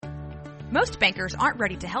Most bankers aren't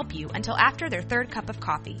ready to help you until after their third cup of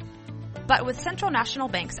coffee. But with Central National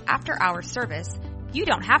Bank's after-hours service, you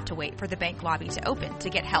don't have to wait for the bank lobby to open to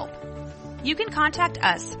get help. You can contact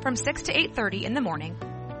us from 6 to 8:30 in the morning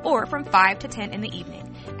or from 5 to 10 in the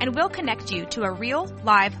evening, and we'll connect you to a real,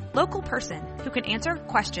 live, local person who can answer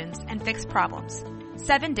questions and fix problems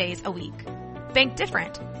 7 days a week. Bank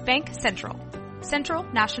different. Bank Central. Central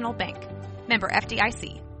National Bank. Member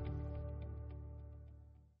FDIC.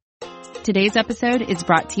 Today's episode is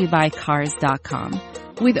brought to you by Cars.com.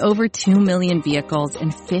 With over 2 million vehicles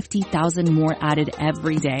and 50,000 more added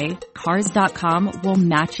every day, Cars.com will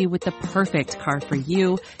match you with the perfect car for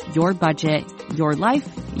you, your budget, your life,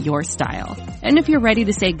 your style. And if you're ready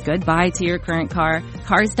to say goodbye to your current car,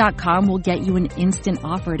 Cars.com will get you an instant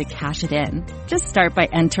offer to cash it in. Just start by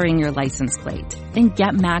entering your license plate, then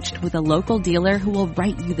get matched with a local dealer who will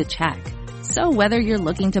write you the check. So whether you're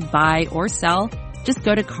looking to buy or sell, just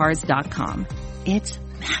go to Cars.com. It's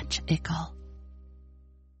magical.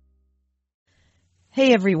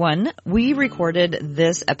 Hey everyone, we recorded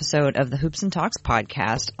this episode of the Hoops and Talks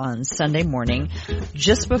podcast on Sunday morning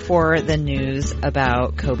just before the news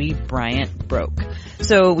about Kobe Bryant broke.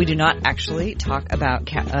 So we do not actually talk about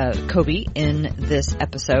Kobe in this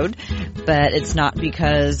episode, but it's not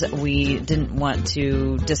because we didn't want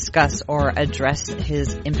to discuss or address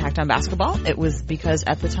his impact on basketball. It was because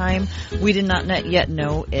at the time we did not yet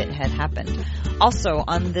know it had happened. Also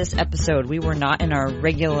on this episode, we were not in our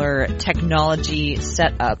regular technology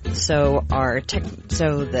setup, so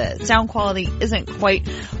the sound quality isn't quite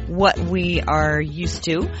what we are used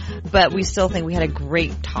to, but we still think we had a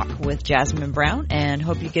great talk with Jasmine Brown and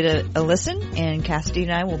hope you get a listen, and Cassidy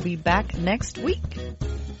and I will be back next week.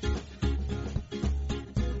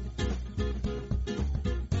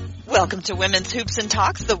 Welcome to Women's Hoops and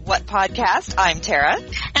Talks, the What Podcast. I'm Tara. And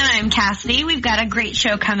I'm Cassidy. We've got a great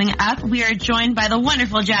show coming up. We are joined by the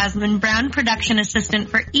wonderful Jasmine Brown, production assistant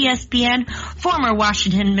for ESPN, former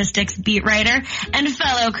Washington Mystics beat writer, and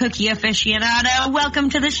fellow cookie aficionado. Welcome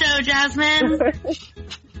to the show, Jasmine.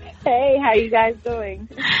 Hey, how you guys doing?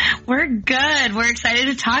 We're good. We're excited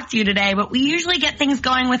to talk to you today, but we usually get things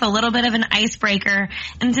going with a little bit of an icebreaker.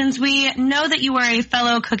 And since we know that you are a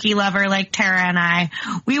fellow cookie lover like Tara and I,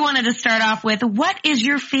 we wanted to start off with, what is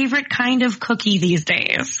your favorite kind of cookie these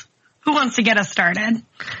days? Who wants to get us started?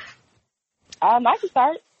 I can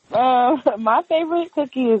start. My favorite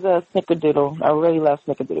cookie is a snickerdoodle. I really love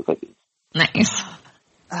snickerdoodle cookies. Nice.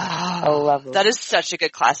 Oh, I love it. That is such a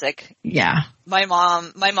good classic. Yeah. My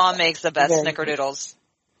mom makes the best snickerdoodles.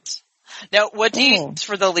 Now, what do you use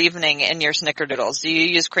for the leavening in your snickerdoodles? Do you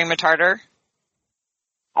use cream of tartar?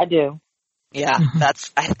 I do. Yeah,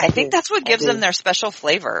 I think that's what gives them their special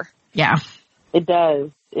flavor. Yeah. It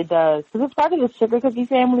does. It does. Because it's part of the sugar cookie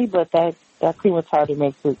family, but that cream of tartar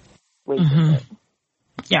makes it way different.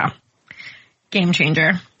 Yeah. Game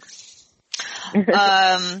changer. Okay,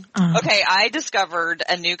 I discovered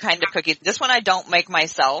a new kind of cookie. This one I don't make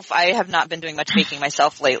myself. I have not been doing much baking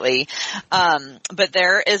myself lately. But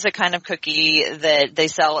there is a kind of cookie that they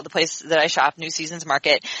sell at the place that I shop, New Seasons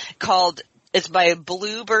Market, it's by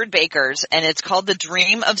Bluebird Bakers, and it's called the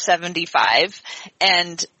Dream of 75,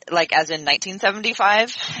 and like as in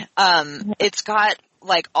 1975. It's got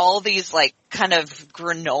like all these like kind of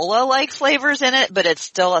granola-like flavors in it, but it's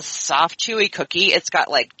still a soft, chewy cookie. It's got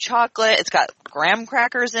like chocolate, it's got graham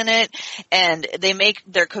crackers in it, and they make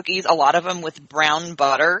their cookies, a lot of them with brown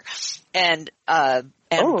butter and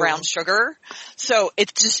brown sugar. So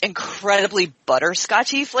it's just incredibly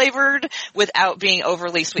butterscotchy flavored without being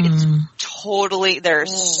overly sweet. It's totally, they're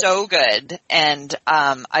so good. And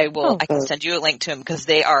I can send you a link to them because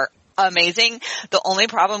they are amazing. The only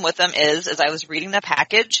problem with them is I was reading the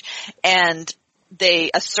package and a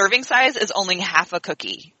serving size is only half a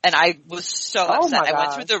cookie. And I was so upset. I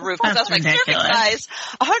went through the roof because I was like, serving size,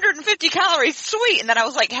 150 calories, sweet. And then I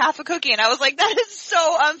was like, half a cookie. And I was like, that is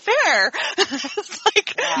so unfair. It's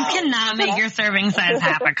like, you cannot make your serving size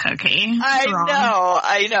half a cookie.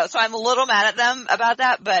 I know. So I'm a little mad at them about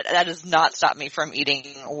that, but that does not stop me from eating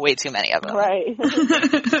way too many of them. Right.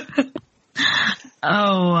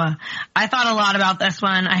 Oh, I thought a lot about this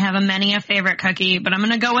one. I have many a favorite cookie, but I'm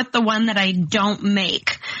going to go with the one that I don't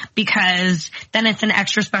make because then it's an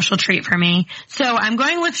extra special treat for me. So I'm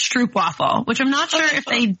going with stroopwafel, which I'm not sure if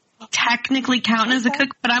they technically count as a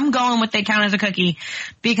cookie, but I'm going with they count as a cookie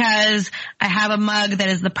because I have a mug that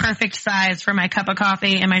is the perfect size for my cup of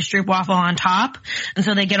coffee and my stroopwafel on top. And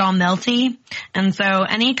so they get all melty. And so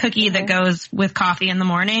any cookie that goes with coffee in the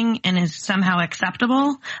morning and is somehow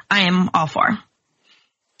acceptable, I am all for.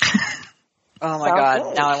 Oh my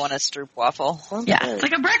God. Now I want a stroopwafel. Yeah, it's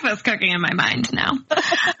like a breakfast cookie in my mind now.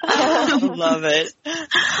 Love it.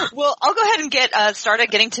 Well, I'll go ahead and get started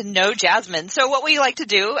getting to know Jasmine. So what we like to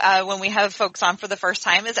do when we have folks on for the first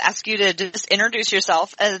time is ask you to just introduce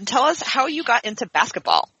yourself and tell us how you got into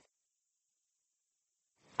basketball.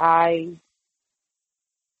 I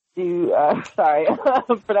do,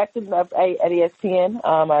 production at ESPN.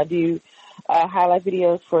 I do highlight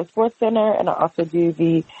videos for SportsCenter, and I also do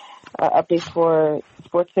the updates for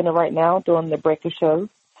SportsCenter right now during the breaker shows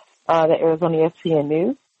that airs on ESPN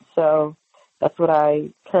News. So that's what I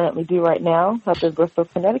currently do right now up in Bristol,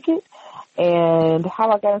 Connecticut. And how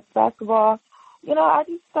I got into basketball, I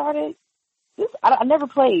just started. I never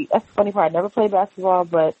played. That's the funny part. I never played basketball,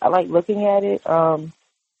 but I like looking at it.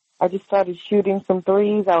 I just started shooting some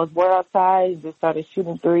threes. I was bored outside and just started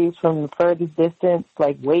shooting threes from the furthest distance,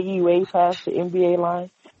 like way past the NBA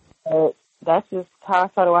line. That's just how I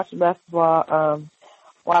started watching basketball.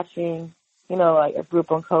 Watching, I grew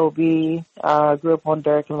up on Kobe, grew up on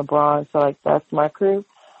Dirk and LeBron, so like that's my crew.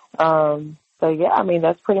 So yeah,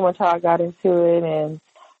 that's pretty much how I got into it. And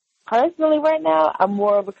personally, right now, I'm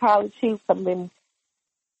more of a college chief. I've been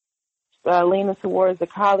leaning towards the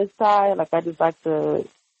college side. Like I just like the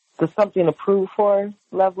something to prove for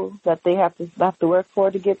level that they have to work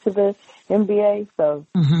for to get to the NBA. So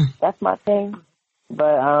that's my thing.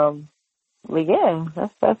 But yeah,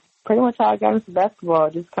 that's pretty much how I got into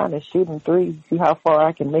basketball. Just kind of shooting threes, see how far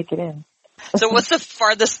I can make it in. So what's the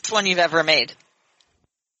farthest one you've ever made?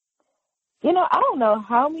 I don't know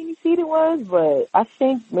how many feet it was, but I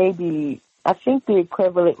think the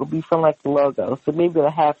equivalent would be from like the logo. So maybe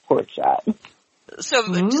a half court shot. So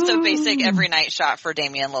just a basic every night shot for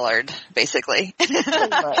Damian Lillard, basically. Pretty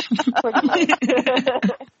much.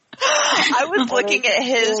 I was looking at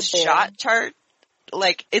his shot chart.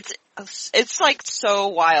 Like it's like so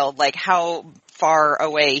wild, like how far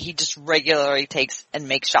away he just regularly takes and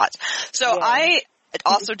makes shots. So yeah. I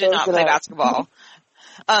also did not play basketball.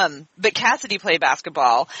 But Cassidy played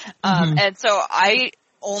basketball. And so I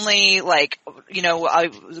only I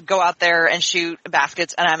go out there and shoot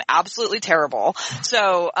baskets and I'm absolutely terrible.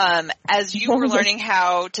 So, as you were learning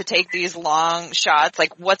how to take these long shots,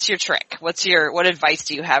 like what's your trick? What advice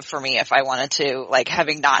do you have for me if I wanted to, like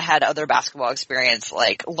having not had other basketball experience,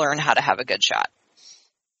 like learn how to have a good shot?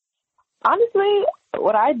 Honestly,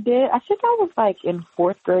 what I did, I think I was like in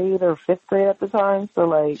 4th grade or 5th grade at the time. So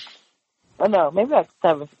maybe like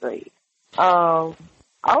 7th grade.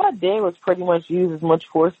 All I did was pretty much use as much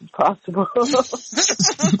force as possible.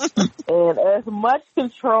 And as much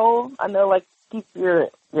control. I know, like, keep your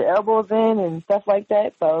elbows in and stuff like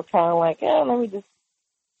that. So I was kind of like, let me just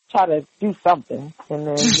try to do something. And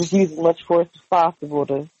then just use as much force as possible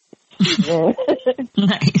to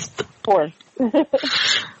nice. Force.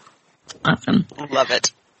 Awesome. Love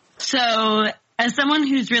it. So as someone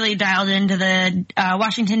who's really dialed into the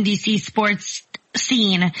Washington, D.C. sports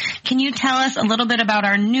scene, can you tell us a little bit about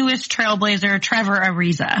our newest trailblazer, Trevor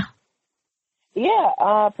Ariza?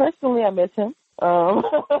 Yeah, personally I miss him.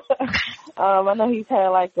 I know he's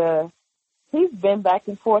had he's been back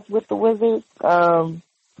and forth with the Wizards,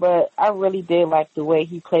 but I really did like the way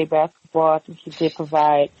he played basketball. I think he did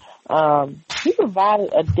provide, he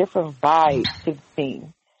provided a different vibe to the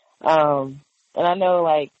team. And I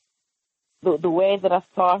know the way that I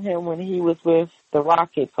saw him when he was with the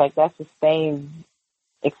Rockets, that's the same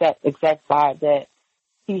exact vibe that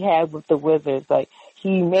he had with the Wizards. Like,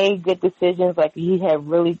 he made good decisions. Like, he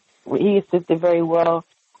assisted very well.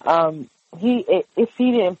 If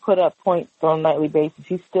he didn't put up points on a nightly basis,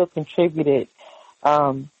 he still contributed,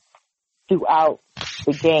 throughout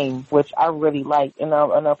the game, which I really like. And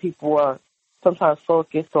I know people are sometimes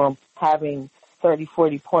focused on having 30,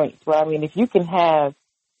 40 points. But if you can have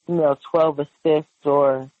 12 assists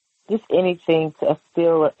or just anything to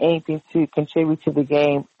steal or anything to contribute to the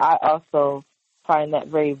game, I also find that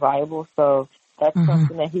very valuable. So that's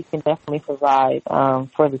something that he can definitely provide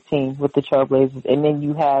for the team with the Trailblazers. And then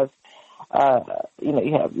you have,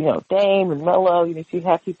 Dame and Melo. You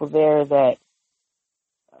have people there that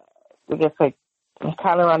I guess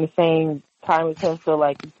kind of around the same time as him. So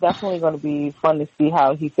it's definitely going to be fun to see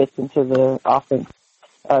how he fits into the offense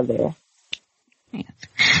there.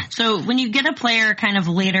 So when you get a player kind of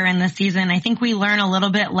later in the season, I think we learn a little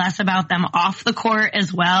bit less about them off the court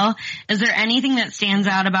as well. Is there anything that stands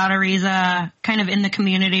out about Ariza kind of in the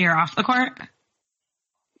community or off the court?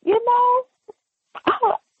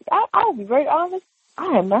 I'll be very honest.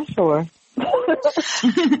 I am not sure.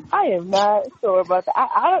 I am not sure about that.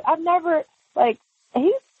 I've never,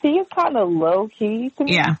 he's kind of low key to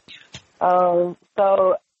me. Yeah.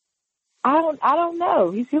 So I don't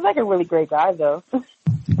know. He seems like a really great guy, though.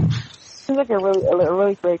 Seems like a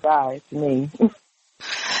really great guy to me.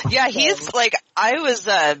 Yeah, he's like, I was,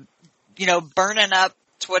 burning up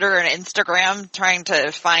Twitter and Instagram trying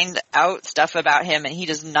to find out stuff about him, and he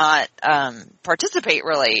does not participate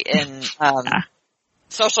really in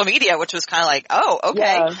social media, which was kind of like, oh,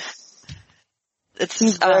 okay. Yeah.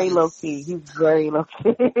 He's very low key. He's very low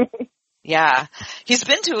key. Yeah, he's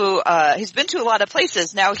been to a lot of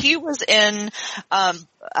places. Now he was in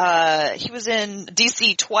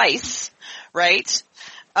DC twice, right?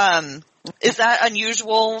 Is that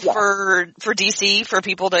unusual for DC, for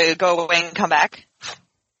people to go away and come back?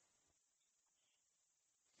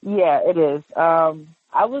 Yeah, it is.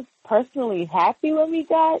 I was personally happy when we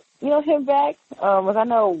got, him back. As I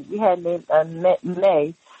know we had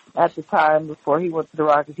May at the time before he went to the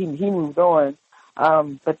Rockets. He moved on.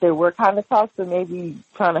 But there were kind of talks of maybe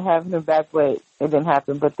trying to have him back, but it didn't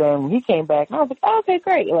happen. But then when he came back, I was like, oh, okay,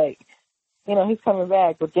 great. Like, he's coming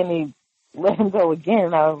back. But then he let him go again,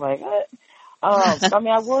 and I was like, what?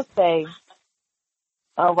 I will say,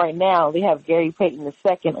 right now they have Gary Payton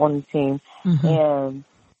II on the team, and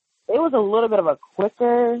it was a little bit of a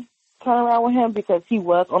quicker turnaround with him because he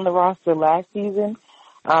was on the roster last season,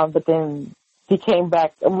 but then he came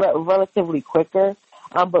back relatively quicker.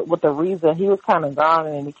 But with the reason he was kind of gone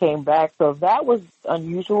and he came back, so that was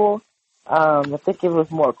unusual. I think it was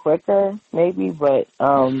more quicker, maybe, but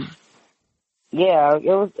yeah, it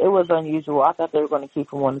was unusual. I thought they were going to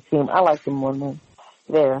keep him on the team. I liked him on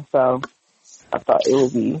there, so I thought it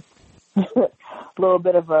would be a little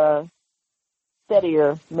bit of a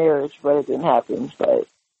steadier marriage, but it didn't happen. But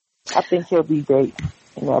I think he'll be great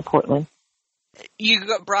in Portland.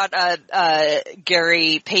 You brought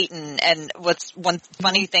Gary Payton, and what's one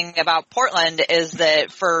funny thing about Portland is that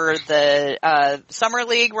for the Summer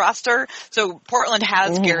League roster, so Portland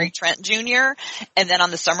has Gary Trent Jr., and then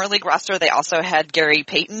on the Summer League roster they also had Gary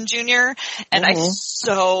Payton Jr., and I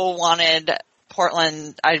so wanted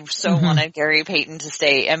wanted Gary Payton to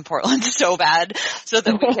stay in Portland so bad so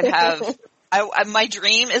that we could have my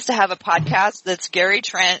dream is to have a podcast that's Gary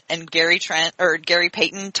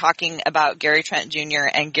Payton talking about Gary Trent Jr.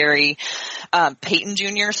 and Gary Payton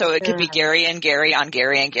Jr. So it could be Gary and Gary on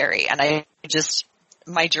Gary and Gary. And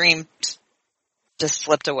my dream just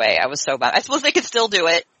slipped away. I was so bad. I suppose they could still do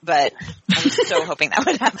it, but I was so hoping that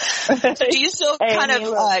would happen. So do you still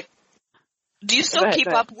keep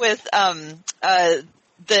up with the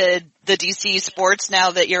DC sports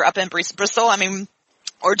now that you're up in Bristol? I mean,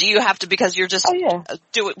 or do you have to, because you're just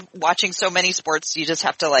watching so many sports, you just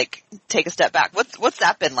have to like take a step back? What's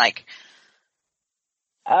that been like?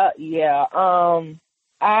 I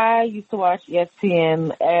used to watch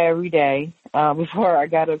ESPN every day before I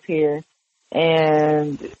got up here,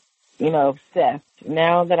 and obsessed.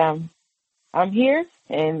 Now that I'm here,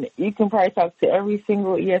 and you can probably talk to every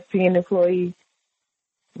single ESPN employee,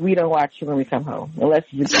 we don't watch it when we come home unless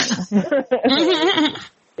you do.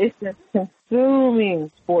 It's just consuming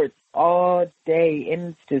sports all day,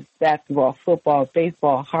 and it's just basketball, football,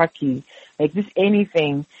 baseball, hockey, like just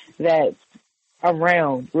anything that's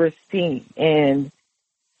around we're seeing. And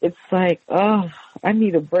it's like, oh, I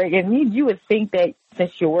need a break. And you would think that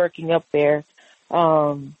since you're working up there,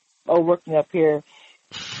 working up here,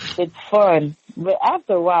 it's fun. But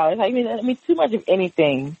after a while, it's like, I mean, too much of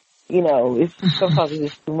anything, it's sometimes it's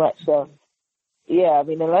just too much. So, yeah,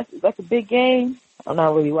 unless it's like a big game, I'm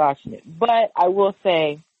not really watching it. But I will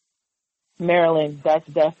say, Maryland, that's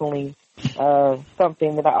definitely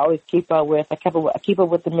something that I always keep up with. I keep up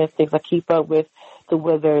with the Mystics. I keep up with the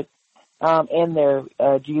Wizards and their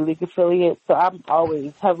G League affiliate. So I'm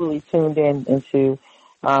always heavily tuned into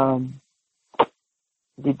the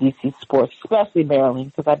DC sports, especially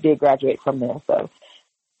Maryland, because I did graduate from there. So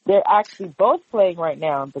they're actually both playing right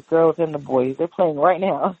now, the girls and the boys. They're playing right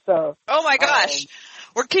now. So, oh my gosh.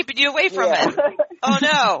 We're keeping you away from it. Oh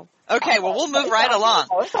no. Okay, well we'll move right along.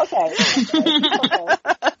 Oh, it's okay.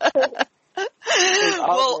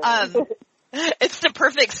 Well, it's the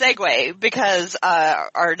perfect segue because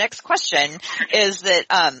our next question is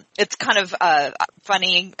that it's kind of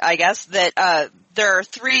funny, I guess, that there are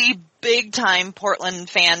three big-time Portland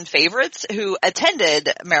fan favorites who attended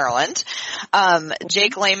Maryland.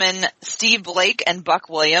 Jake Layman, Steve Blake, and Buck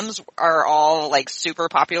Williams are all like super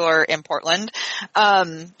popular in Portland.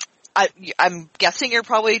 I'm guessing you're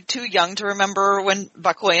probably too young to remember when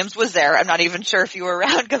Buck Williams was there. I'm not even sure if you were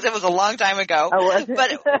around because it was a long time ago. I wasn't.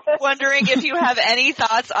 But wondering if you have any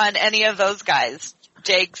thoughts on any of those guys,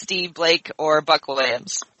 Jake, Steve Blake, or Buck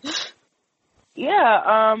Williams.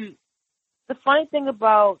 Yeah, the funny thing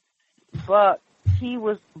about Buck, he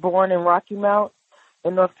was born in Rocky Mount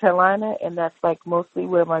in North Carolina, and that's like mostly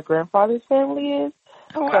where my grandfather's family is.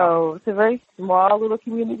 Oh, wow. So it's a very small little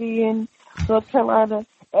community in North Carolina.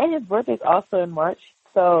 and his birthday's also in March.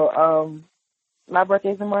 So, my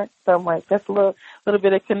birthday's in March, so I'm like, that's a little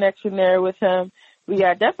bit of connection there with him. But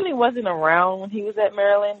yeah, I definitely wasn't around when he was at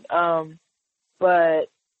Maryland. But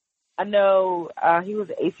I know, he was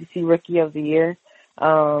the ACC Rookie of the Year.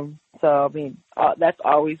 So, I mean, that's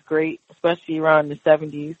always great, especially around the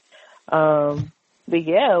 70s. But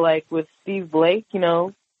yeah, like with Steve Blake, you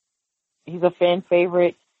know, he's a fan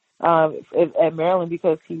favorite, at Maryland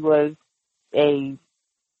because he was a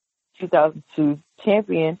 2002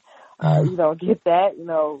 champion. You don't get that. You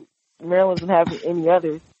know, Maryland doesn't have any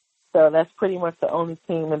others. So that's pretty much the only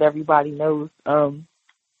team that everybody knows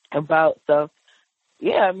about. So,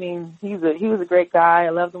 yeah, I mean, he was a great guy. I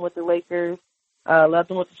loved him with the Lakers. Loved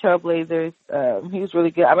him with the Trailblazers. He was really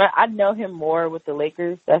good. I mean, I know him more with the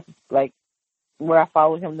Lakers. That's, like, where I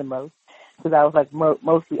followed him the most because I was, like,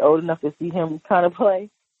 mostly old enough to see him kind of play.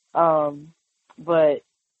 But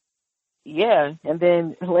yeah, and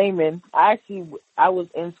then Layman, I was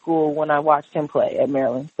in school when I watched him play at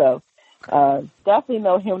Maryland, so definitely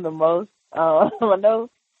know him the most. I know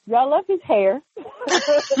y'all love his hair.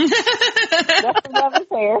 Definitely love his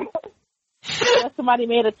hair. Somebody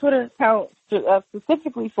made a Twitter account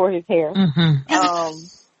specifically for his hair.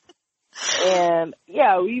 And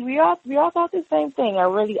yeah, we all thought the same thing. I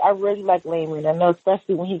really like Layman. I know,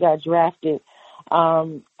 especially when he got drafted.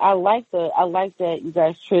 I like that you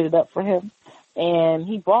guys traded up for him, and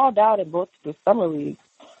he balled out in both the summer leagues.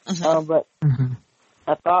 But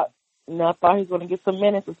I thought he was going to get some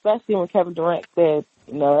minutes, especially when Kevin Durant said,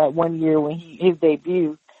 you know, that one year when his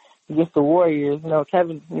debut against the Warriors, you know,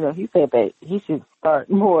 Kevin, you know, he said that he should start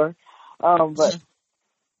more. But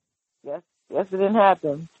guess it didn't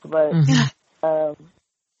happen. But he's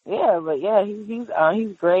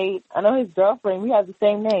great. I know his girlfriend, we have the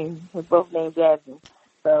same name. We're both named Jasmine.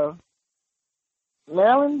 So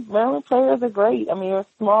Maryland players are great. I mean, they're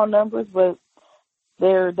small numbers, but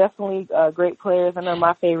they're definitely great players. I know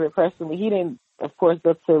my favorite personally, he didn't, of course,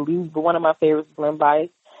 go to the league, but one of my favorites is Glenn Bias.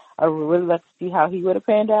 I would really like to see how he would have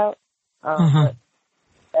panned out. But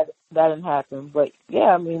that didn't happen. But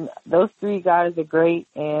yeah, I mean, those three guys are great,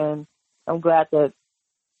 and I'm glad that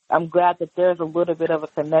there's a little bit of a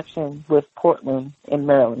connection with Portland in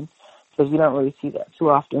Maryland, because you don't really see that too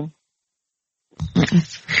often.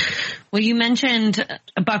 Well, you mentioned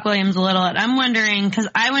Buck Williams a little, and I'm wondering, because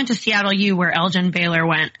I went to Seattle U where Elgin Baylor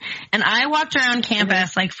went, and I walked around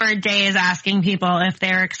campus like for days asking people if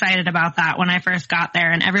they were excited about that when I first got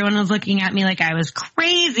there, and everyone was looking at me like I was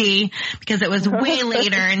crazy because it was way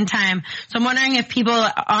later in time. So I'm wondering if people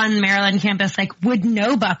on Maryland campus like would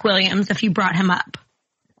know Buck Williams if you brought him up.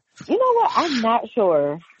 You know what? I'm not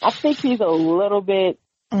sure. I think he's a little bit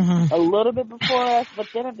before us, but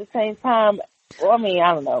then at the same time, well, I mean,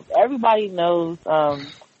 I don't know. Everybody knows Glenn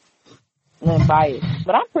Bias,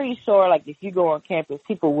 but I'm pretty sure, like, if you go on campus,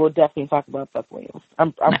 people will definitely talk about Buck Williams.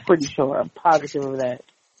 I'm pretty sure. I'm positive of that.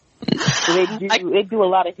 So they do a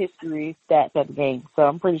lot of history stats at the game, so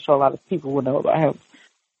I'm pretty sure a lot of people will know about him.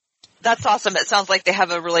 That's awesome. It sounds like they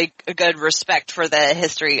have a really good respect for the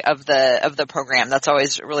history of the program. That's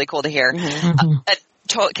always really cool to hear.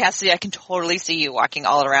 Cassidy, I can totally see you walking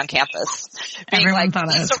all around campus. Everyone thought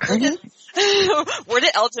I was crazy. Where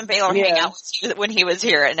did Elgin Baylor hang out when he was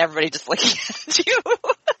here? And everybody just looking at you.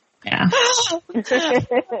 Yeah.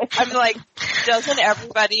 I'm like, doesn't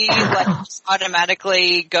everybody like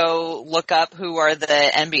automatically go look up who are the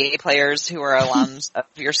NBA players who are alums of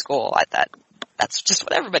your school? That's just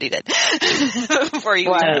what everybody did before you.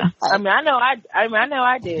 Right. I mean, I know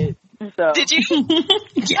I did. So. Did you?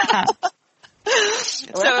 Yeah. That's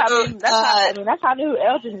how I knew who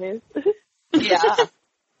Elgin is. Yeah.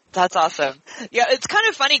 That's awesome. Yeah, it's kind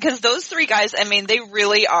of funny because those three guys, I mean, they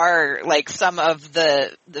really are like some of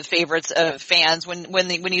the favorites of fans.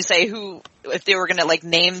 When you say who, if they were going to like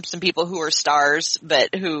name some people who are stars,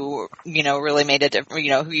 but who, you know, really made it, you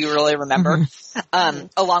know, who you really remember,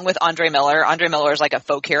 along with Andre Miller. Andre Miller is like a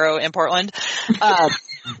folk hero in Portland.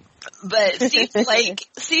 But Steve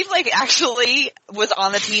Blake actually was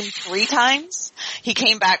on the team 3 times. He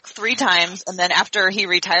came back 3 times, and then after he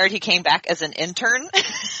retired, he came back as an intern.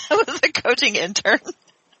 It was a coaching intern,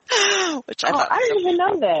 which I thought. I didn't even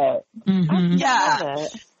know that. Yeah.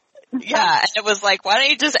 Yeah, and it was like, why don't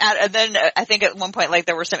you just add, and then I think at one point, like,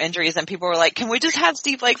 there were some injuries and people were like, can we just have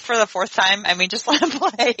Steve, like, for the fourth time? I mean, just let him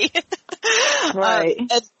play. Right.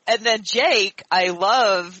 And then Jake, I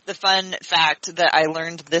love the fun fact that I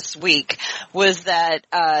learned this week was that,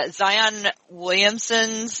 Zion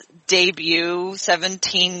Williamson's debut,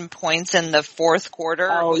 17 points in the fourth quarter.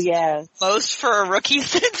 Oh, was yeah. most for a rookie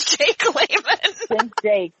since Jake Lehman. Since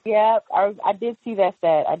Jake, yeah. I did see that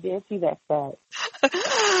stat.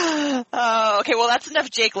 Oh, okay. Well, that's enough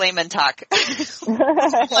Jake Lehman talk. Watch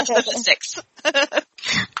the Mystics. Oh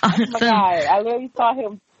my God. I literally saw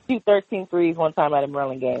him shoot 13 threes one time at a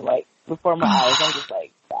Maryland game, like, before my eyes. I'm just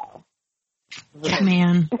like, wow.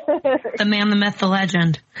 Man. The man, the myth, the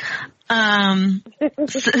legend. So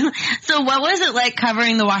what was it like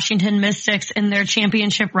covering the Washington Mystics in their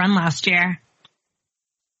championship run last year?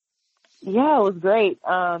 Yeah, it was great.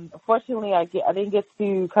 Unfortunately, I didn't get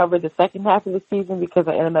to cover the second half of the season because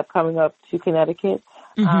I ended up coming up to Connecticut.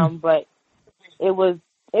 Mm-hmm. But it was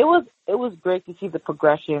great to see the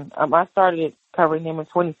progression. I started covering them in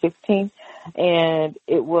 2016, and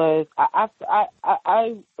it was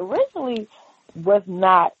I originally was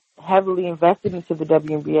not heavily invested into the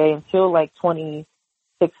WNBA until like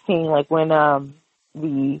 2016, like when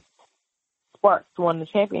the Sparks won the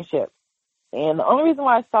championship. And the only reason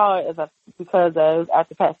why I saw it is because it was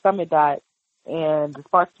after Pat Summitt died, and the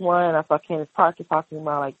Sparks won, and I saw Candace Parker talking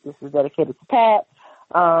about, like, this is dedicated to Pat.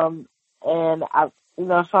 And I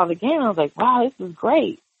saw the game, and I was like, wow, this is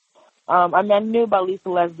great. I mean, I knew about Lisa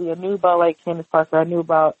Leslie, I knew about, like, Candace Parker, I knew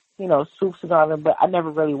about, Swoops and all them, but I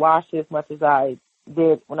never really watched it as much as I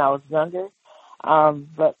did when I was younger.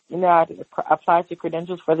 But, I applied to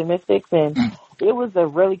credentials for the Mystics, and it was a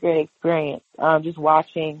really great experience, just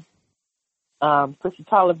watching Chrissy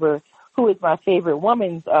Tolliver, who is my favorite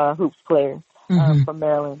women's hoops player from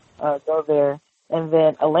Maryland, go there. And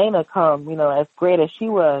then Elena come, as great as she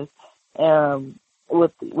was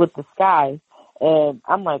with the Sky. And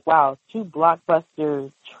I'm like, wow, 2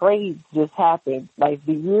 blockbuster trades just happened, like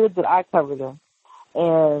the year that I covered them.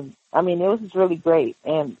 And, I mean, it was just really great.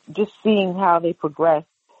 And just seeing how they progressed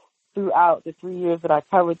throughout the 3 years that I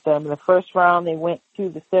covered them. In the first round, they went to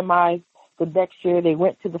the semis. The next year, they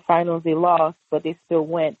went to the finals. They lost, but they still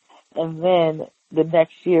went. And then the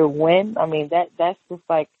next year, win. I mean, that's just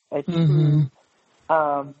like a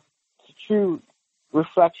true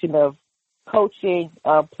reflection of coaching,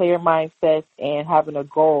 player mindset, and having a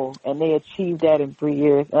goal. And they achieved that in 3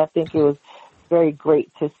 years. And I think it was very great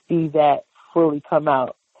to see that fully come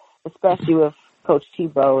out, especially with Coach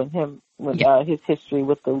Tebow and him, with his history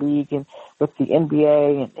with the league and with the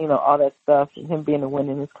NBA and, all that stuff, and him being a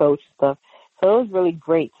winningest coach and stuff. So it was really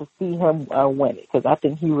great to see him win it, because I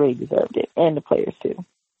think he really deserved it, and the players too.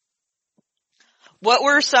 What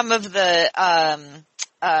were some of the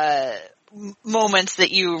moments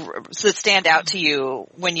that stand out to you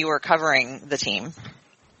when you were covering the team?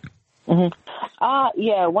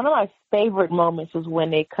 Yeah, one of my favorite moments was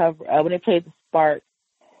when they played the Sparks.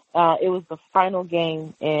 It was the final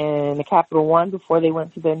game in the Capital One before they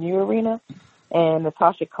went to their new arena, and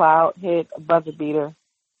Natasha Cloud hit a buzzer beater.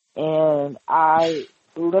 And I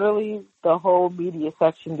literally, the whole media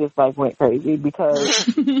section just like went crazy because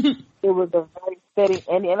it was a very steady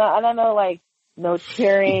ending. And I know, like, no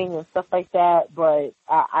cheering and stuff like that, but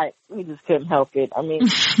we just couldn't help it. I mean,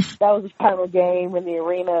 that was the final game in the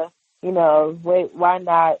arena. Why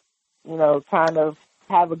not, kind of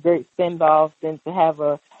have a great send-off than to have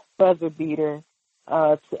a buzzer beater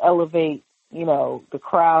to elevate, the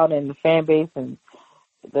crowd and the fan base and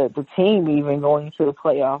the team even going into the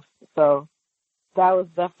playoffs. So that was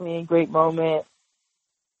definitely a great moment.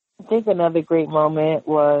 I think another great moment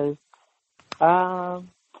was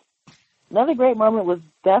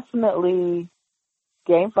definitely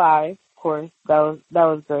Game 5. Of course, that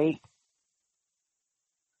was great.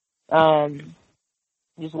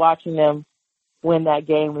 Just watching them win that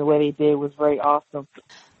game the way they did was very awesome.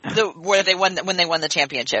 When they won the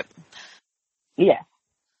championship. Yeah.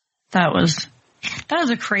 That was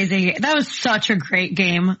such a great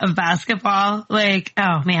game of basketball. Like,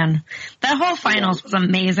 oh man, that whole finals was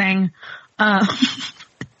amazing. I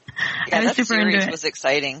was super into it. Was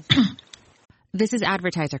exciting. This is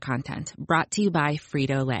advertiser content brought to you by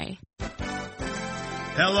Frito-Lay.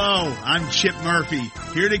 Hello, I'm Chip Murphy,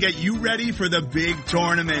 here to get you ready for the big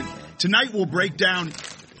tournament. Tonight we'll break down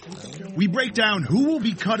who will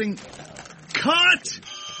be cutting. Cut!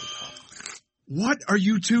 What are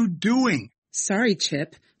you two doing? Sorry,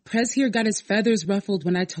 Chip. Prez here got his feathers ruffled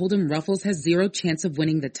when I told him Ruffles has 0 chance of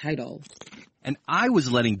winning the title. And I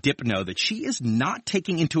was letting Dip know that she is not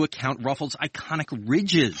taking into account Ruffles' iconic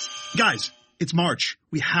ridges. Guys, It's March.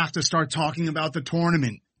 We have to start talking about the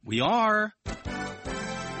tournament. We are.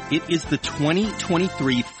 It is the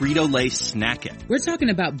 2023 Frito-Lay Snack It. We're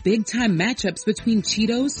talking about big-time matchups between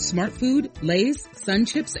Cheetos, Smart Food, Lay's, Sun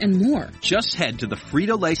Chips, and more. Just head to the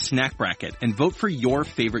Frito-Lay Snack Bracket and vote for your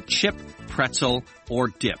favorite chip, pretzel, or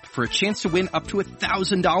dip for a chance to win up to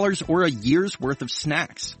 $1,000 or a year's worth of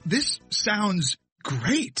snacks. This sounds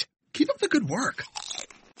great. Keep up the good work.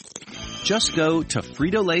 Just go to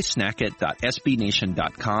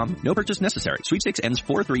fritolaysnackit.sbnation.com. No purchase necessary. Sweepstakes ends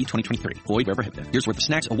 4/3/2023. Void where prohibited. Year's worth of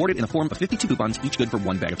snacks awarded in the form of 52 coupons, each good for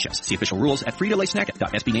one bag of chips. See official rules at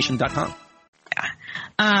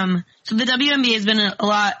fritolaysnackit.sbnation.com. So the WNBA has been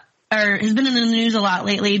has been in the news a lot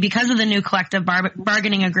lately because of the new collective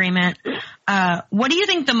bargaining agreement. What do you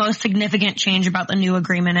think the most significant change about the new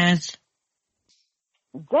agreement is?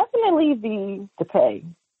 Definitely the pay.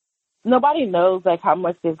 Nobody knows like how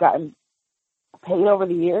much they've gotten paid over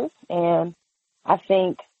the years, and I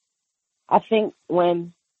think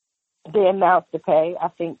when they announced the pay, I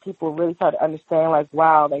think people really start to understand like,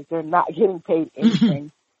 wow, like they're not getting paid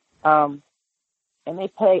anything. And they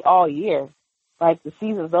play all year. Like the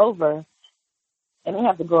season's over and they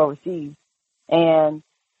have to go overseas. And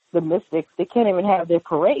the Mystics, they can't even have their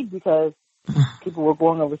parade because people were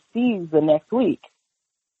going overseas the next week.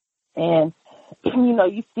 And, you know,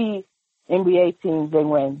 you see NBA teams, they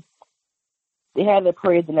win. They had their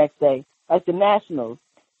parade the next day. Like the Nationals,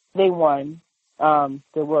 they won the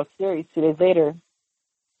World Series. 2 days later,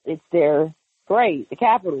 it's their parade. The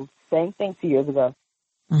Capitals, same thing 2 years ago.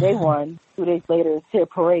 They won. 2 days later, it's their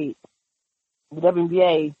parade. The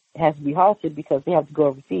WNBA has to be halted because they have to go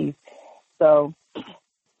overseas. So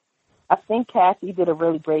I think Kathy did a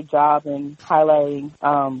really great job in highlighting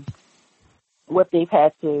what they've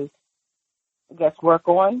had to, I guess, work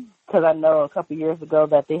on. Because I know a couple of years ago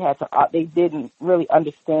that they didn't really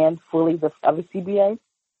understand fully the other CBA.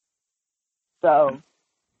 So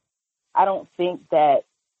I don't think that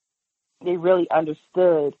they really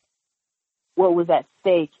understood what was at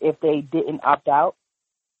stake if they didn't opt out.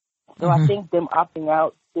 So I think them opting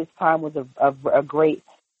out this time was a great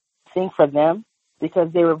thing for them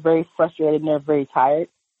because they were very frustrated and they're very tired.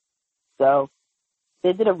 So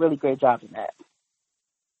they did a really great job in that.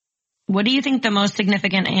 What do you think the most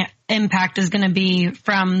significant impact is going to be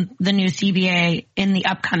from the new CBA in the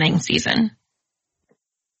upcoming season?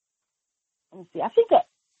 Let me see. I think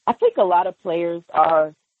a lot of players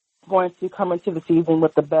are going to come into the season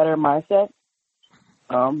with a better mindset.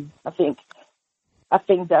 I think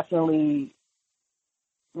definitely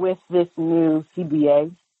with this new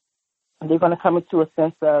CBA, they're going to come into a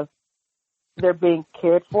sense of they're being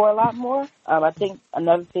cared for a lot more. I think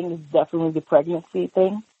another thing is definitely the pregnancy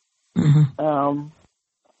thing.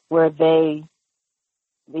 Where they're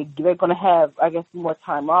going to have, I guess, more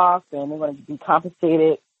time off and they're going to be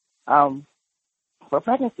compensated for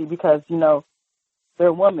pregnancy because, you know,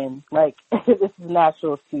 they're women. Like, this is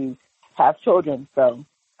natural to have children. So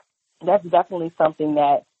that's definitely something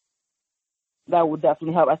that would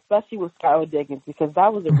definitely help, especially with Skylar Diggins because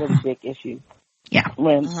that was a really big issue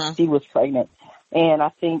when she was pregnant. And I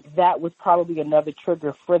think that was probably another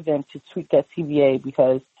trigger for them to tweak that CBA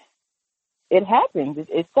because it happens.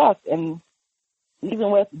 It sucks. And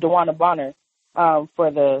even with DeWanna Bonner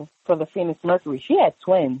for the Phoenix Mercury, she had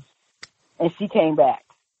twins, and she came back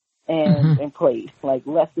and played like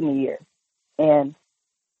less than a year. And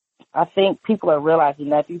I think people are realizing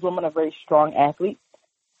that these women are very strong athletes,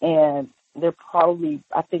 and they're probably,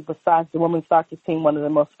 I think, besides the women's soccer team, one of the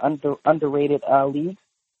most underrated leagues.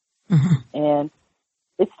 And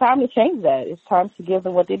it's time to change that. It's time to give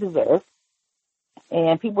them what they deserve.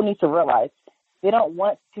 And people need to realize they don't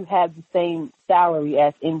want to have the same salary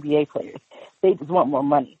as NBA players. They just want more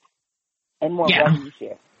money and more revenue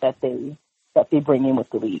share that they bring in with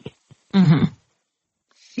the league.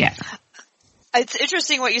 Yeah. It's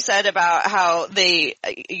interesting what you said about how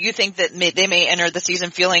you think that they may enter the season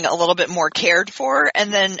feeling a little bit more cared for.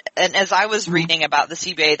 And as I was reading about the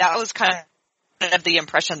CBA, that was kind of the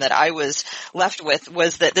impression that I was left with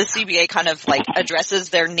was that the CBA kind of like addresses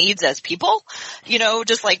their needs as people, you know,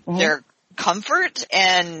 just like their comfort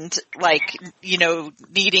and like, you know,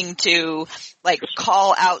 needing to like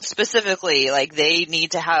call out specifically, like they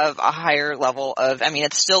need to have a higher level of, I mean,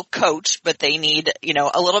 it's still coach, but they need, you know,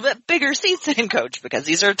 a little bit bigger seats than coach because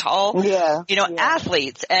these are tall,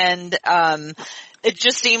 athletes. And, it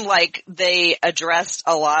just seemed like they addressed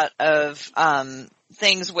a lot of,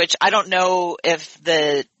 things which I don't know if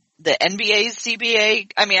the the NBA's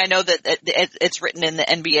CBA. I mean, I know that it's written in the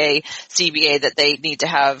NBA CBA that they need to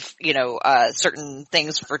have, certain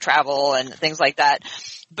things for travel and things like that.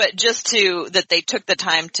 But just that they took the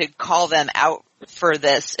time to call them out for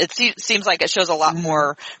this, it seems like it shows a lot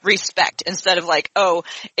more respect instead of like, oh,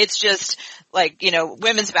 it's just like,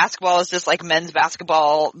 women's basketball is just like men's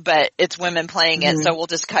basketball, but it's women playing it, so we'll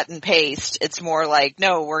just cut and paste. It's more like,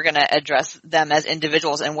 no, we're going to address them as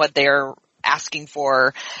individuals and what they're asking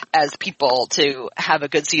for as people to have a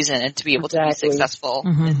good season and to be able to be successful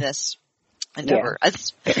in this endeavor.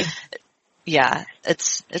 Yeah.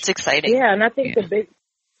 It's exciting. Yeah, and I think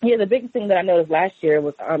the biggest thing that I noticed last year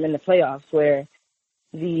was in the playoffs where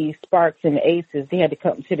the Sparks and the Aces, they had to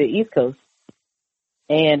come to the East Coast.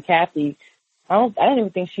 And Kathy, I don't even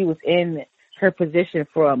think she was in her position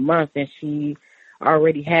for a month, and she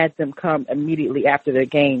already had them come immediately after the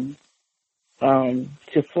game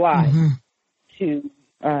to fly to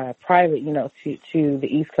private, to the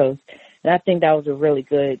East Coast. And I think that was a really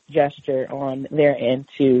good gesture on their end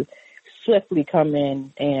to swiftly come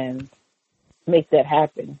in and make that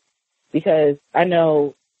happen. Because I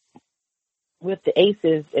know with the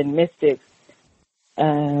Aces and Mystics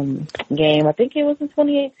game, I think it was in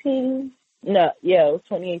 2018. No, yeah, it was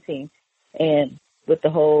 2018. And with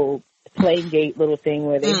the whole plane gate little thing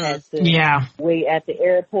where they had to wait at the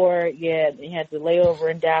airport. Yeah, they had to lay over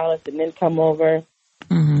in Dallas and then come over.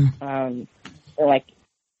 For like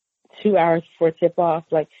 2 hours before tip-off.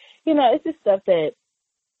 Like, it's just stuff that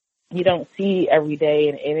you don't see every day,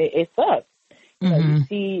 and it sucks. You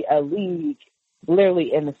see a league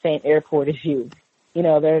literally in the same airport as you.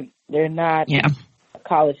 They're not a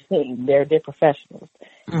college team. They're professionals.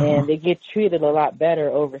 And they get treated a lot better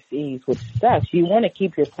overseas, which sucks. You want to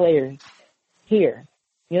keep your players here.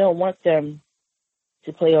 You don't want them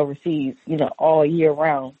to play overseas, all year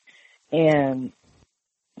round. And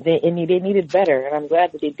they needed better. And I'm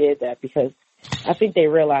glad that they did that because I think they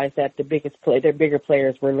realized that their bigger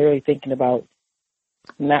players were literally thinking about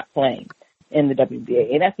not playing in the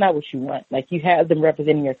WNBA. And that's not what you want. Like, you have them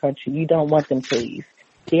representing your country. You don't want them to leave.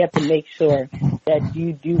 So you have to make sure that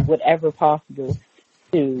you do whatever possible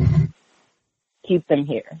to keep them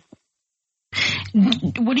here.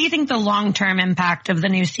 What do you think the long-term impact of the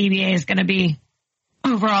new CBA is going to be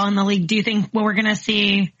overall in the league? Do you think what we're going to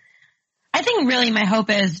see? I think really my hope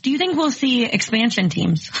is, do you think we'll see expansion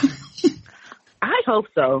teams? I hope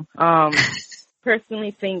so.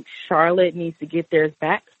 Personally think Charlotte needs to get theirs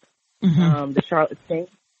back. The Charlotte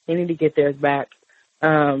Saints, they need to get theirs back.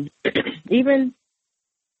 Even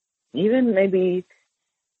maybe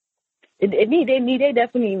they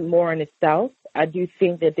definitely need more in the South. I do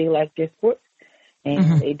think that they like their sports,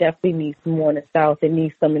 and they definitely need some more in the South. They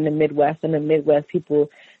need some in the Midwest, and the Midwest people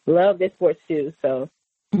love their sports too. So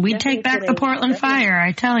we take back the Portland Fire,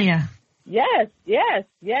 I tell you. Yes.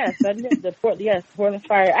 Portland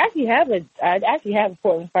Fire. I actually have a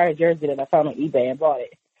Portland Fire jersey that I found on eBay and bought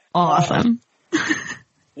it. Awesome.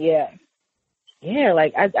 Yeah.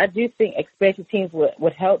 Like I do think expansion teams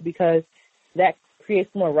would help because that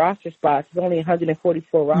creates more roster spots. There's only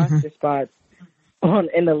 144 roster spots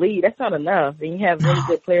in the league. That's not enough. And you have really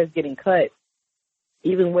good players getting cut.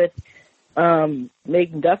 Even with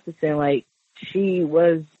Megan Gustafson, like, she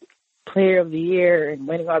was player of the year and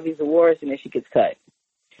winning all these awards, and then she gets cut.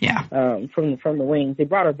 Yeah. From the wings. They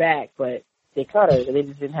brought her back, but they cut her. They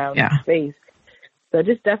just didn't have space. So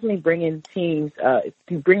just definitely bringing teams,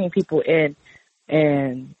 bringing people in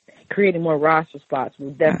and creating more roster spots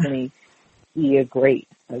will definitely be a great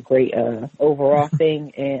overall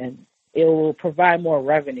thing, and it will provide more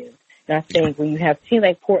revenue. And I think when you have a team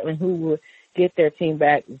like Portland who will get their team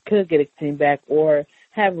back, could get a team back, or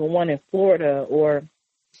having one in Florida or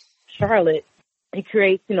Charlotte, it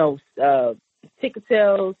creates, ticket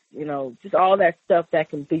sales, just all that stuff that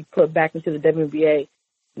can be put back into the WNBA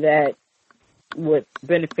that would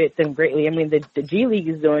benefit them greatly. I mean, the G League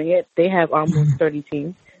is doing it. They have almost 30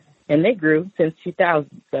 teams, and they grew since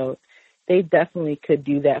 2000. So they definitely could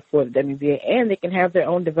do that for the WNBA, and they can have their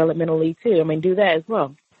own developmental league too. I mean, do that as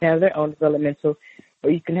well. Have their own developmental, or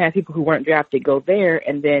you can have people who weren't drafted go there,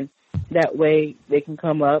 and then that way they can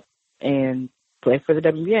come up and play for the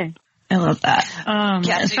WNBA. I love that.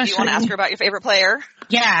 Cassie, do you want to ask her about your favorite player?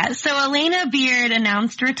 Yeah. So Elena Beard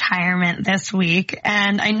announced retirement this week,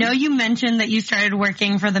 and I know you mentioned that you started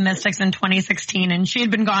working for the Mystics in 2016, and she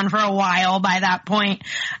had been gone for a while by that point.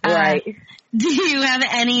 Right. Do you have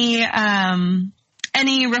any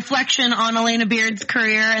reflection on Elena Beard's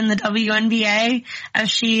career in the WNBA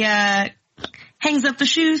as she hangs up the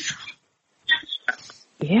shoes?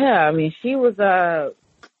 Yeah, I mean, she was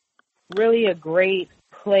really a great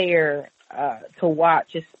player to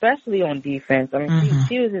watch, especially on defense. I mean,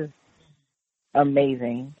 she was just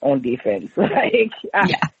amazing on defense. Like,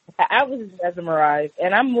 I was mesmerized,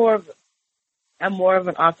 and I'm more of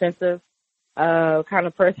an offensive kind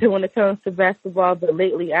of person when it comes to basketball. But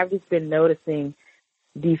lately, I've just been noticing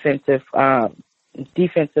defensive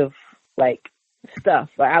like stuff.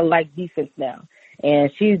 Like, I like defense now,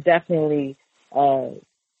 and she's definitely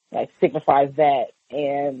like signifies that.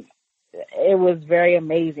 And it was very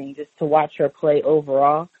amazing just to watch her play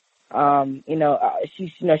overall. She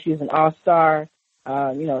was an all-star,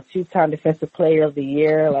 2-time defensive player of the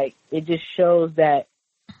year. Like, it just shows that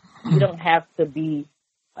you don't have to be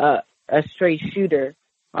a straight shooter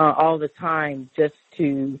all the time just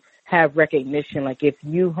to have recognition. Like, if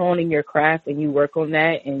you honing your craft and you work on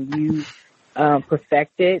that and you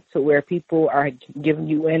perfect it to where people are giving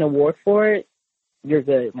you an award for it, you're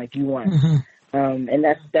good. Like, you won. And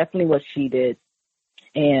that's definitely what she did.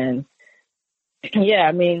 And yeah,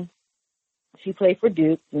 I mean, she played for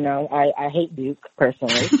Duke. I hate Duke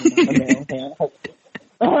personally.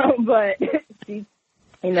 But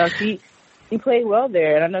she played well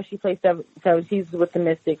there, and I know she played she's with the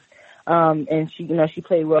Mystics, and she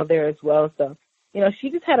played well there as well. So,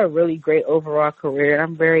 she just had a really great overall career. And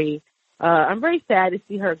I'm very sad to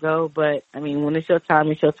see her go, but I mean, when it's your time,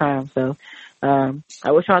 it's your time. So,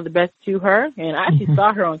 I wish all the best to her, and I actually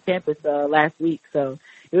saw her on campus last week, so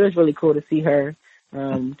it was really cool to see her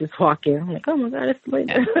just walking. I'm like, oh my God, it's late.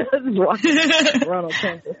 Just walking around on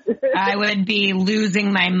campus. I would be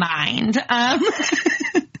losing my mind.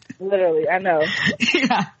 Literally, I know.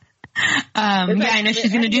 Yeah. I know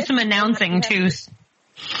she's going to do some announcing too.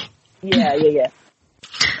 Yeah.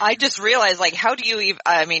 I just realized, like, how do you even,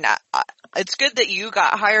 I mean, it's good that you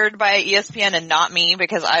got hired by ESPN and not me,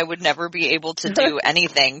 because I would never be able to do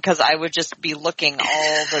anything because I would just be looking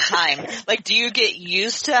all the time. Like, do you get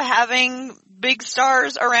used to having big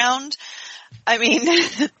stars around? I mean,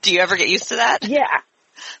 do you ever get used to that?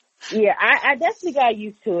 Yeah, I definitely got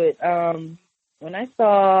used to it. When I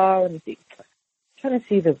saw, let me see, I'm trying to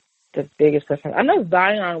see the biggest person. I know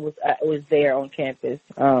Zion was there on campus.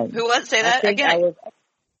 Who was? Say that again.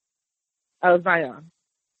 I was Zion.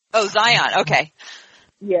 Oh, Zion. Okay.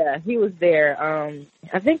 Yeah, he was there.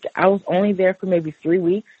 I think I was only there for maybe 3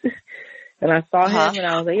 weeks, and I saw him, and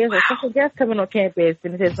I was like, "Yeah, there's a special guest coming on campus,"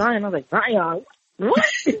 and it said Zion. I was like, "Zion, what?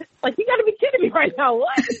 Like, you got to be kidding me right now?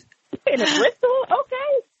 What? In a Bristol?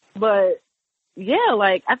 Okay." But yeah,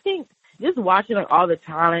 like, I think just watching like all the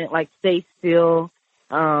talent, like Stay Still,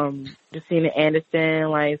 Justina Anderson,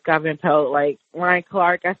 like Scott Van Pelt, like Ryan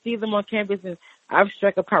Clark. I see them on campus, and I've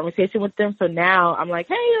struck a conversation with them. So now I'm like,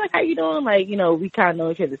 hey, like, how you doing? Like, we kind of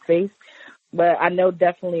know each other's face. But I know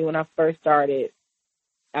definitely when I first started,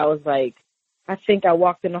 I was like, I think I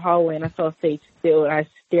walked in the hallway and I saw Sage Still, and I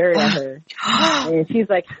stared at her. And she's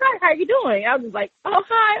like, hi, how you doing? I was like, oh,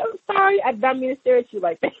 hi, I'm sorry. I didn't mean to stare at you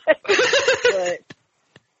like that. But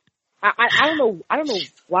I don't know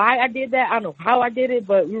why I did that. I don't know how I did it,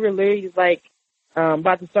 but we were literally just like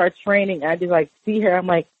about to start training. And I just like see her. I'm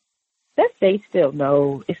like, that's Sage Still.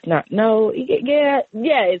 No, it's not. No, yeah,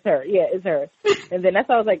 it's her. Yeah, it's her. And then that's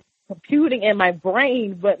how I was like computing in my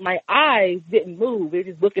brain, but my eyes didn't move. They were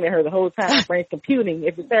just looking at her the whole time. My brain's computing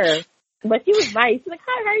if it's her. But she was nice. She's like,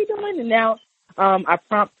 hi, how you doing? And now I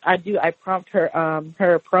prompt her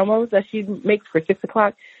her promos that she makes for 6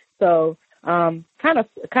 o'clock. So kind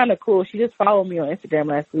of cool. She just followed me on Instagram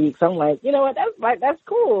last week. So I'm like, you know what? That's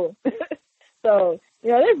cool. So,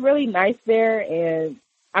 they're really nice there. And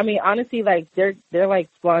I mean, honestly, like they're like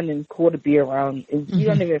fun and cool to be around. You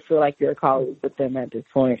don't even feel like you're a colleague with them at this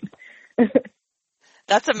point.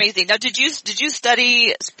 That's amazing. Now, did you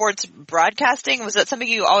study sports broadcasting? Was that something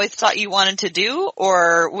you always thought you wanted to do,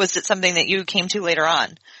 or was it something that you came to later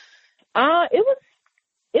on? It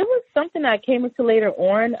was something that I came into later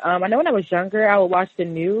on. I know when I was younger, I would watch the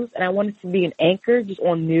news, and I wanted to be an anchor just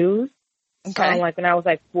on news. Okay. Like when I was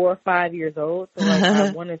like 4 or 5 years old. So like I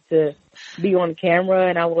wanted to be on camera,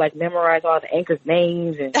 and I would like memorize all the anchors'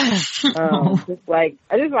 names and just like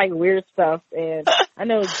weird stuff. And I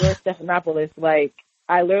know George Stephanopoulos, like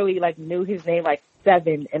I literally like knew his name like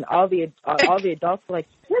 7, and all the adults were like,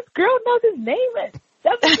 this girl knows his name at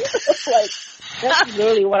 7. Like that's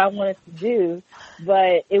literally what I wanted to do,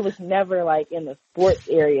 but it was never like in the sports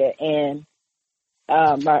area. And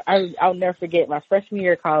I'll never forget my freshman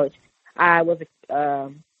year of college. I was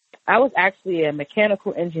actually a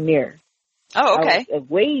mechanical engineer. Oh, okay.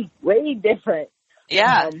 Way different.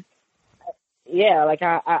 Yeah. Yeah, like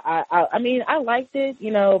I mean, I liked it.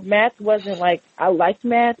 Math wasn't like, I liked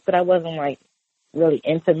math, but I wasn't like really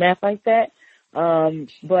into math like that.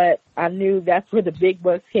 But I knew that's where the big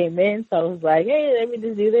bucks came in. So I was like, hey, let me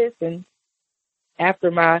just do this. And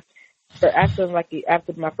after my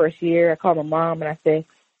first year, I called my mom and I said,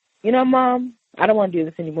 you know, Mom, I don't want to do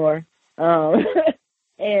this anymore.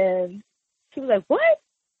 And she was like, what?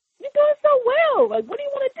 You're doing so well. Like, what do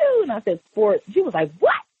you want to do? And I said, sports. She was like,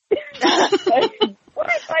 what? Like, what?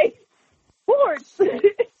 Like, sports?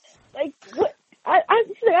 Like, what?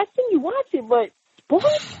 She's like, I seen you watch it, but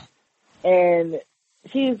sports? And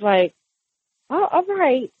she's like, oh, all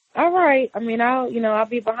right. I mean, I'll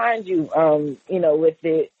be behind you, with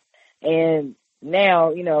it. And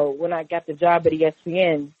now, when I got the job at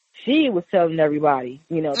ESPN, she was telling everybody,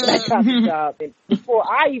 that I got the job, and before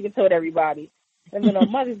I even told everybody. And then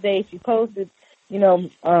on Mother's Day, she posted,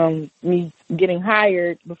 me getting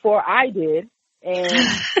hired before I did, and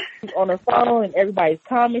she's on her phone, and everybody's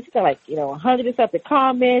comments. She got 100 and something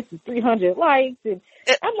comments and 300 likes, and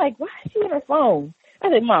I'm like, why is she on her phone? I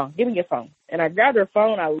said, Mom, give me your phone. And I grabbed her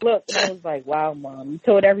phone, I looked, and I was like, wow, Mom, you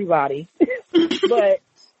told everybody. But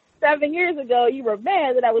 7 years ago, you were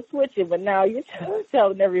mad that I was switching, but now you're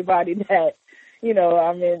telling everybody that,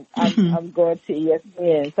 I'm going to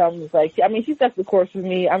ESPN. So I'm just like, she sets the course for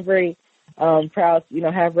me. I'm very proud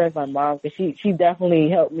to, have her as my mom, because she definitely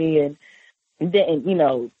helped me and didn't,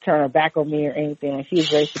 turn her back on me or anything. And she was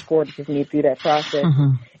very supportive of me through that process.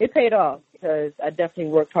 Mm-hmm. It paid off, because I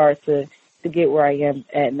definitely worked hard to get where I am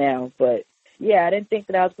at now. But, yeah, I didn't think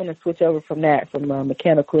that I was going to switch over from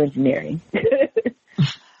mechanical engineering.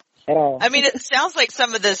 At all. I mean, it sounds like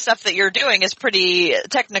some of the stuff that you're doing is pretty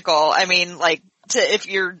technical. I mean, if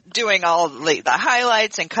you're doing all the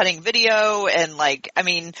highlights and cutting video and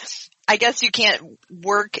I guess you can't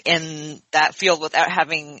work in that field without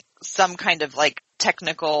having some kind of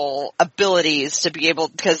technical abilities to be able,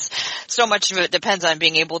 because so much of it depends on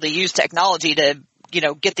being able to use technology to,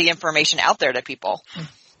 get the information out there to people.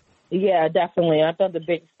 Yeah, definitely. I thought the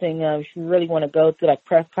biggest thing, if you really want to go to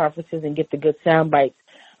press conferences and get the good sound bites,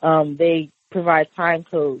 they provide time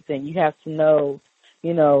codes, and you have to know,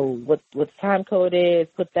 what the time code is,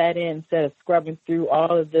 put that in instead of scrubbing through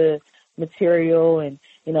all of the material and,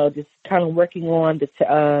 just kind of working on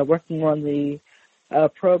the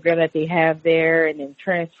program that they have there, and then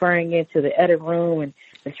transferring it to the edit room and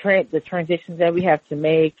the transitions that we have to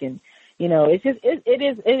make. And,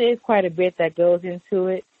 it is quite a bit that goes into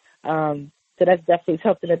it. So that's definitely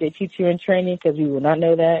something that they teach you in training, because we will not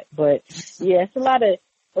know that. But yeah, it's a lot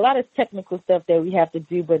of technical stuff that we have to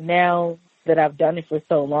do, but now that I've done it for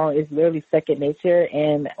so long, it's literally second nature.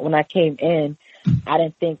 And when I came in, I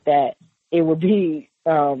didn't think that it would be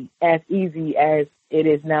as easy as it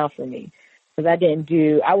is now for me, because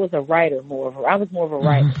I was a writer I was more of a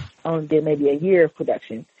writer. I only did maybe a year of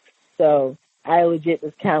production, so I legit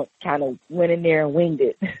just kind of went in there and winged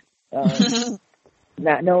it,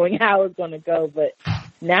 not knowing how it was going to go. But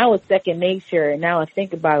now it's second nature, and now I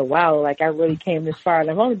think about it, wow, I really came this far. And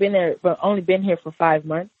I've only been here for 5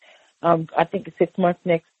 months. I think it's 6 months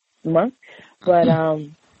next month. But,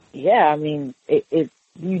 yeah, you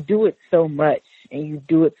do it so much, and you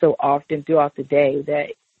do it so often throughout the day that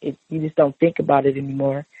you just don't think about it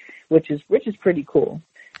anymore, which is pretty cool.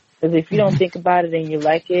 Because if you don't think about it and you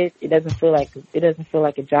like it, it doesn't feel like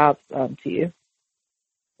a job to you.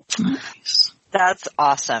 Nice. That's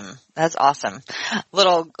awesome.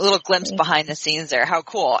 Little glimpse behind the scenes there. How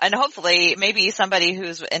cool. And hopefully maybe somebody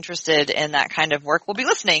who's interested in that kind of work will be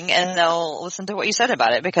listening, and they'll listen to what you said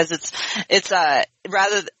about it, because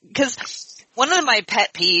because one of my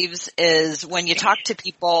pet peeves is when you talk to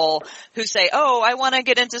people who say, "Oh, I want to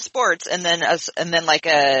get into sports," and then a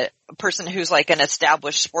person who's an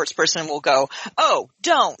established sports person will go, "Oh,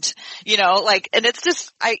 don't," and it's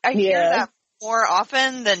just I hear that more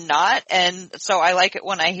often than not. And so I like it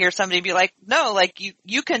when I hear somebody be like, no,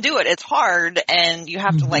 you can do it. It's hard, and you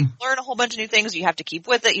have to learn a whole bunch of new things. You have to keep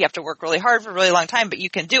with it. You have to work really hard for a really long time, but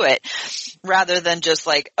you can do it, rather than just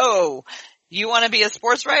oh, you want to be a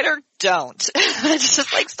sports writer? Don't. It's just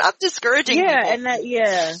stop discouraging people. And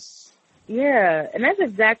and that's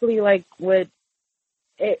exactly what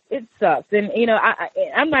it sucks. And,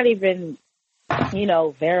 I'm not even,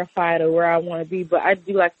 verified or where I want to be, but I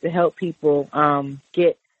do like to help people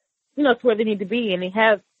get, to where they need to be. And they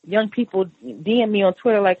have young people DM me on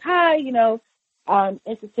Twitter hi, I'm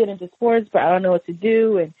interested in sports, but I don't know what to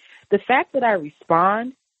do. And the fact that I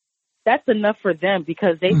respond, that's enough for them,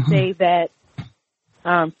 because they say that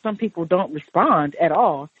some people don't respond at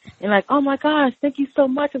all. And oh my gosh, thank you so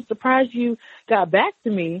much. I'm surprised you got back to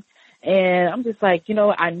me. And I'm just I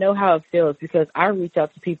know how it feels, because I reach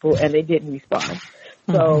out to people and they didn't respond.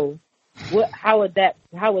 So how would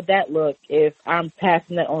that look if I'm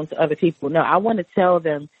passing that on to other people? No, I want to tell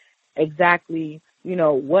them exactly,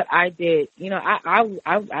 what I did.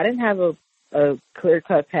 I didn't have a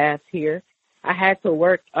clear-cut path here. I had to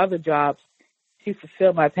work other jobs to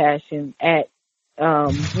fulfill my passion at,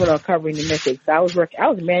 covering the Mystics. I was a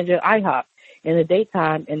manager at IHOP in the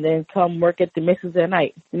daytime and then come work at the Mystics at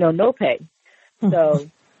night, no pay. So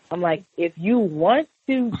I'm like, if you want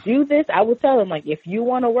to do this, I will tell them, like, if you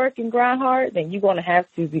want to work and grind hard, then you're going to have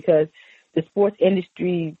to, because the sports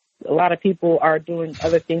industry, a lot of people are doing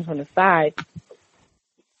other things on the side,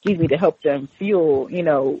 to help them fuel,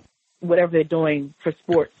 whatever they're doing for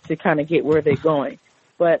sports to kind of get where they're going.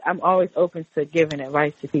 But I'm always open to giving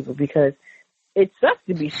advice to people, because it sucks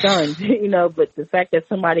to be shunned, but the fact that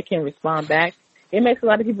somebody can respond back, it makes a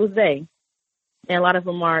lot of people's day. And a lot of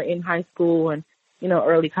them are in high school and,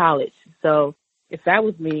 early college. So if that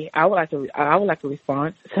was me, I would like to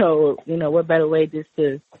respond. So, what better way just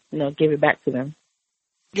to, give it back to them.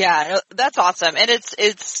 Yeah, that's awesome. And it's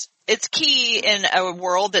key in a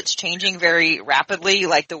world that's changing very rapidly,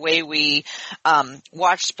 like the way we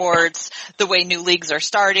watch sports, the way new leagues are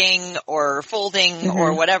starting or folding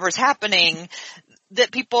or whatever's happening,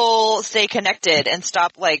 that people stay connected and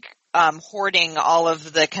stop hoarding all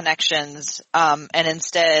of the connections and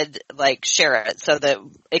instead share it so that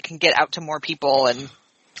it can get out to more people. And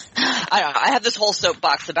I don't know, I have this whole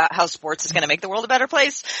soapbox about how sports is going to make the world a better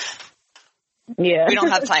place. Yeah. We don't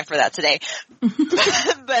have time for that today.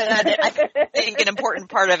 But I think an important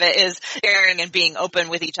part of it is sharing and being open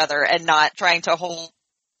with each other and not trying to hold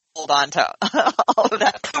on to all of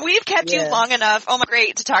that. We've kept you long enough. Oh my,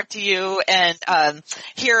 great to talk to you and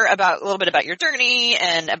hear about a little bit about your journey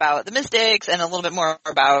and about the Mystics and a little bit more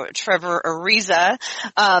about Trevor Ariza.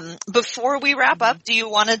 Before we wrap up, do you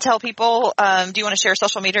want to tell people, do you want to share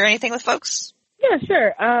social media or anything with folks? Yeah,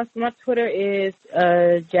 sure. So my Twitter is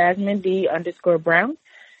Jasmine D_Brown,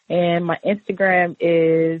 and my Instagram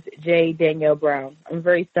is J Danielle Brown. I'm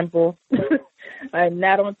very simple. I'm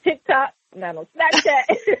not on TikTok, not on Snapchat.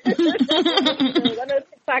 I know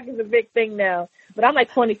TikTok is a big thing now, but I'm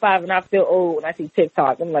 25 and I feel old when I see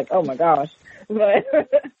TikTok. I'm like, oh my gosh. But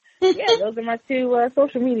yeah, those are my two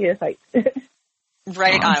social media sites.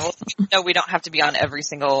 Right on. Well, no, we don't have to be on every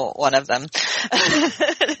single one of them.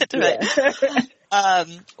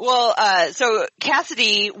 So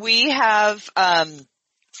Cassidy, we have,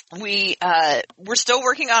 we're still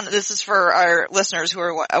working on, this is for our listeners who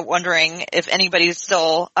are wondering if anybody's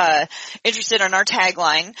still, interested in our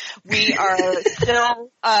tagline. We are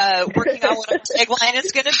still, working on what our tagline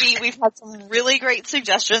is going to be. We've had some really great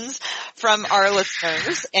suggestions from our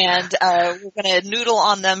listeners, and, we're going to noodle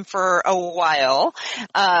on them for a while,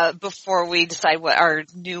 before we decide what our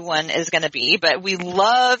new one is going to be. But we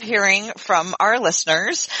love hearing from our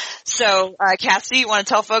listeners. So, Cassidy, you want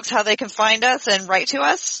to tell folks how they can find us and write to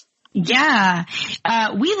us? Yeah.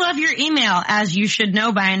 We love your email, as you should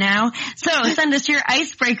know by now. So send us your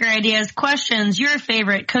icebreaker ideas, questions, your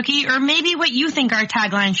favorite cookie, or maybe what you think our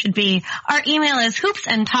tagline should be. Our email is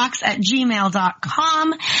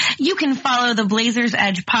hoopsandtalks@gmail.com. You can follow the Blazers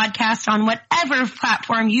Edge podcast on whatever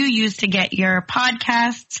platform you use to get your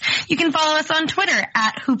podcasts. You can follow us on Twitter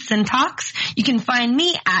 @hoopsandtalks. You can find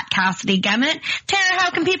me @Cassidy Gemmett. Tara,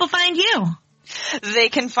 how can people find you? They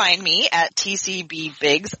can find me at TCB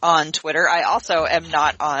Biggs on Twitter. I also am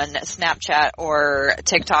not on Snapchat or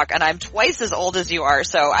TikTok, and I'm twice as old as you are.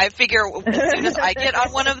 So I figure as soon as I get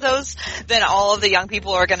on one of those, then all of the young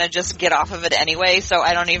people are going to just get off of it anyway. So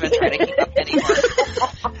I don't even try to keep up anymore.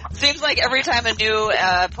 Seems like every time a new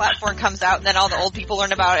platform comes out, and then all the old people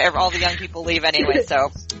learn about it, all the young people leave anyway. So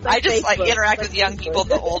I just interact with young people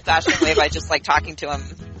the old-fashioned way by just talking to them.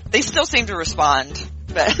 They still seem to respond.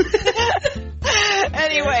 But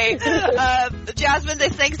anyway, Jasmine,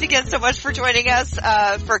 thanks again so much for joining us.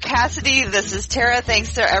 For Cassidy, this is Tara.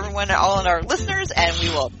 Thanks to everyone, all of our listeners, and we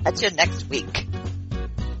will catch you next week.